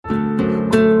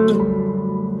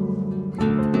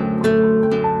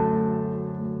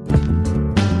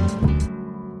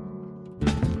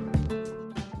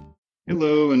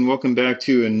welcome back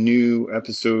to a new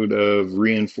episode of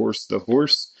Reinforce the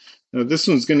Horse. This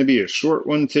one's going to be a short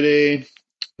one today.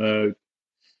 Uh,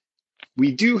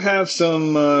 we do have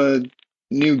some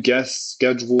new guests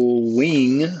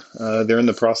scheduling. They're in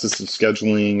the process of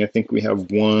scheduling. I think we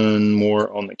have one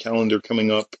more on the calendar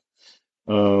coming up.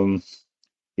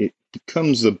 It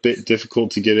becomes a bit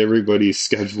difficult to get everybody's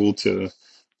schedule to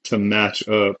match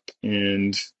up,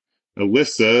 and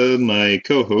Alyssa, my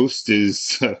co-host,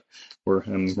 or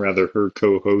I'm rather her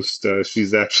co-host,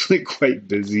 she's actually quite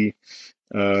busy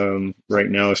right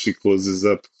now. She closes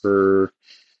up her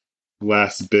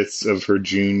last bits of her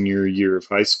junior year of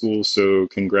high school, so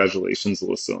congratulations,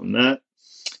 Alyssa, on that.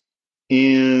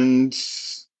 And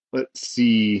let's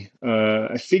see,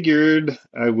 I figured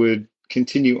I would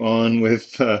continue on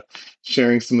with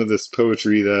sharing some of this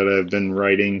poetry that I've been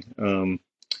writing.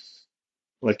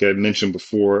 Like I mentioned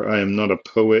before, I am not a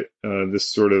poet. This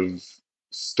sort of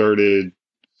started,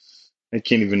 I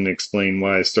can't even explain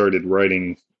why I started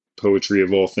writing poetry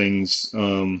of all things.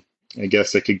 I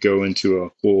guess I could go into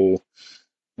a whole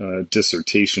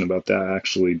dissertation about that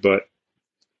actually, but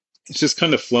it's just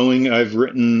kind of flowing. I've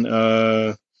written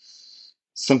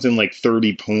something like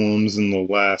 30 poems in the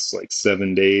last like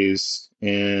 7 days,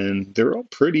 and they're all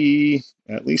pretty,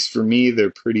 at least for me,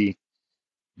 they're pretty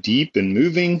deep and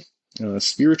moving.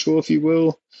 Spiritual, if you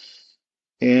will.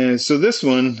 And so this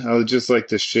one, I would just like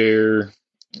to share,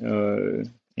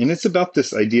 and it's about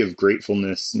this idea of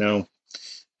gratefulness. Now,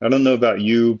 I don't know about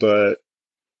you, but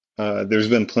there's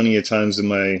been plenty of times in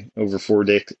my over four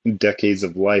decades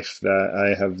of life that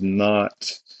I have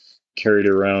not carried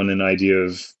around an idea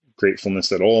of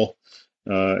gratefulness at all.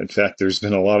 In fact, there's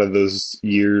been a lot of those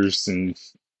years and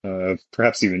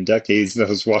perhaps even decades that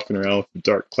I was walking around with a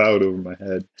dark cloud over my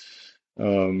head.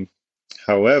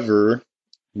 However,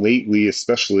 lately,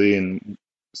 especially, and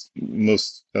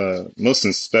most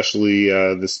especially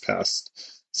this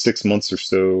past 6 months or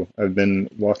so, I've been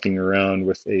walking around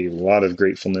with a lot of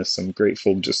gratefulness. I'm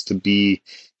grateful just to be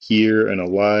here and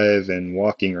alive and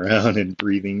walking around and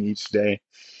breathing each day.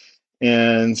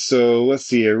 And so, let's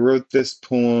see, I wrote this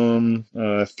poem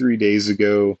 3 days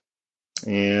ago,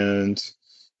 and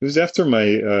it was after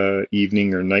my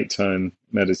evening or nighttime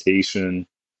meditation.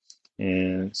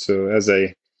 And so as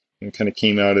I kind of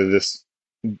came out of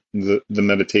the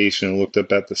meditation and looked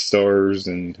up at the stars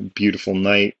and beautiful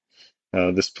night,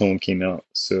 this poem came out.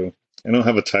 So I don't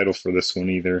have a title for this one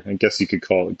either. I guess you could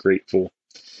call it Grateful.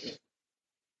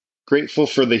 Grateful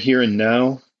for the here and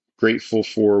now, grateful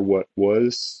for what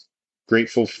was,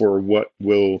 grateful for what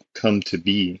will come to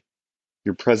be.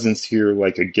 Your presence here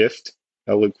like a gift,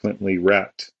 eloquently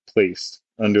wrapped, placed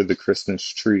under the Christmas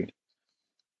tree.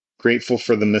 Grateful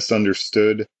for the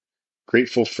misunderstood,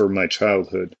 grateful for my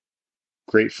childhood,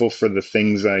 grateful for the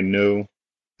things I know,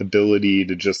 ability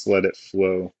to just let it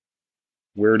flow.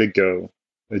 Where to go,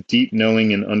 a deep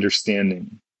knowing and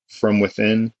understanding. From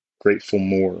within, grateful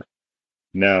more,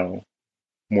 now,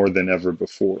 more than ever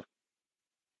before.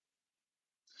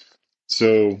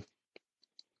 So,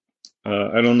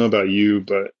 I don't know about you,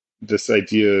 but this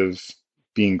idea of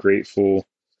being grateful,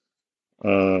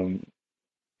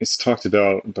 it's talked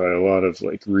about by a lot of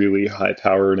like really high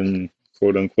powered and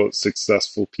quote unquote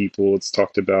successful people. It's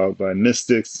talked about by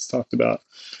mystics. It's talked about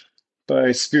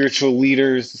by spiritual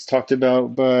leaders. It's talked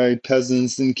about by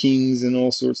peasants and kings and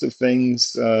all sorts of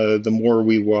things. The more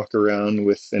we walk around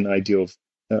with an idea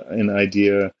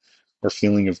or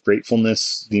feeling of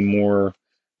gratefulness, the more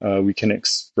we can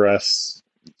express,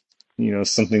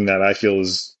 something that I feel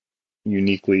is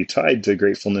uniquely tied to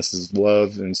gratefulness is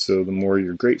love. And so the more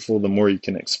you're grateful, the more you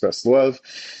can express love.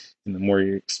 And the more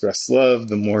you express love,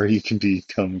 the more you can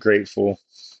become grateful.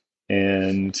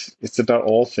 And it's about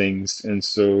all things. And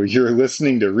so you're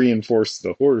listening to Reinforce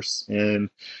the Horse. And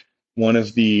one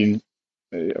of the,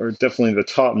 or definitely the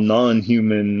top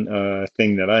non-human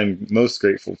thing that I'm most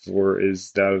grateful for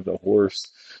is that of the horse,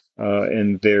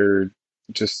 and their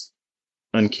just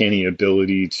uncanny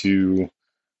ability to,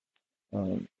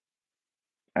 um,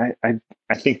 I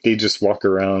think they just walk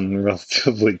around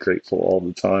relatively grateful all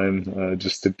the time,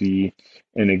 just to be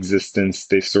in existence.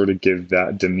 They sort of give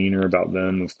that demeanor about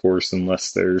them, of course,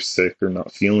 unless they're sick or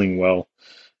not feeling well.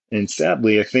 And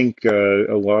sadly, I think a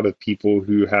lot of people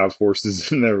who have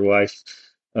horses in their life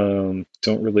don't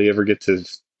really ever get to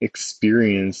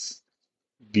experience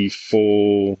the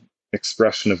full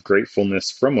expression of gratefulness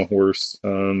from a horse,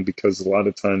 because a lot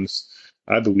of times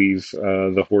I believe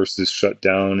the horse is shut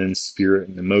down in spirit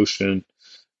and emotion,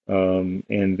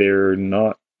 and they're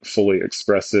not fully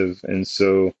expressive. And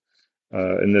so,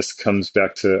 and this comes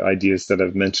back to ideas that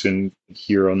I've mentioned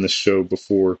here on this show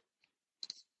before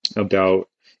about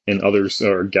and others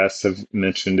or guests have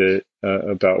mentioned it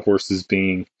about horses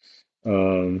being,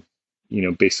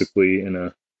 basically in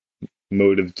a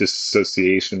mode of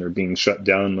dissociation or being shut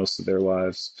down most of their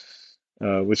lives,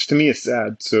 which to me is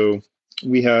sad. So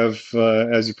we have,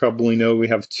 as you probably know, we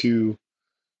have two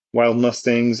wild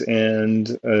Mustangs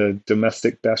and a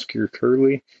domestic Bashkir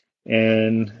Curly.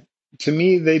 And to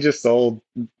me, they just all,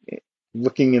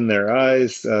 looking in their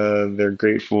eyes, they're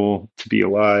grateful to be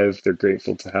alive. They're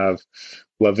grateful to have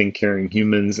loving, caring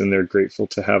humans, and they're grateful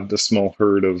to have the small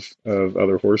herd of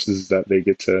other horses that they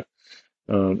get to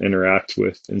interact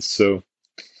with. And so,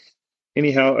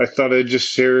 anyhow, I thought I'd just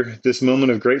share this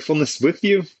moment of gratefulness with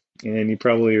you. And you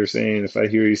probably are saying, if I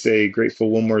hear you say grateful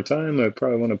one more time, I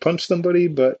probably want to punch somebody,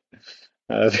 but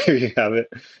there you have it.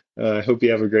 I hope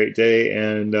you have a great day,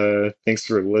 and thanks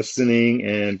for listening.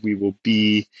 And we will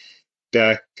be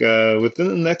back within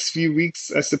the next few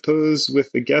weeks, I suppose,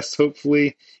 with a guest,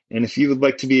 hopefully. And if you would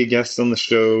like to be a guest on the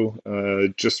show,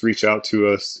 just reach out to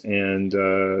us and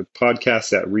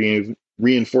podcast at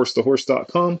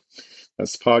reinforcethehorse.com.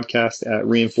 That's podcast at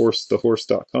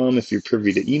reinforcethehorse.com if you're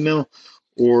privy to email.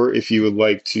 Or if you would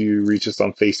like to reach us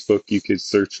on Facebook, you could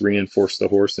search Reinforce the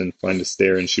Horse and find us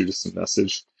there and shoot us a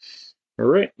message. All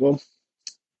right. Well,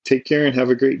 take care and have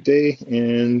a great day,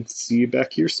 and see you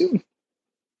back here soon.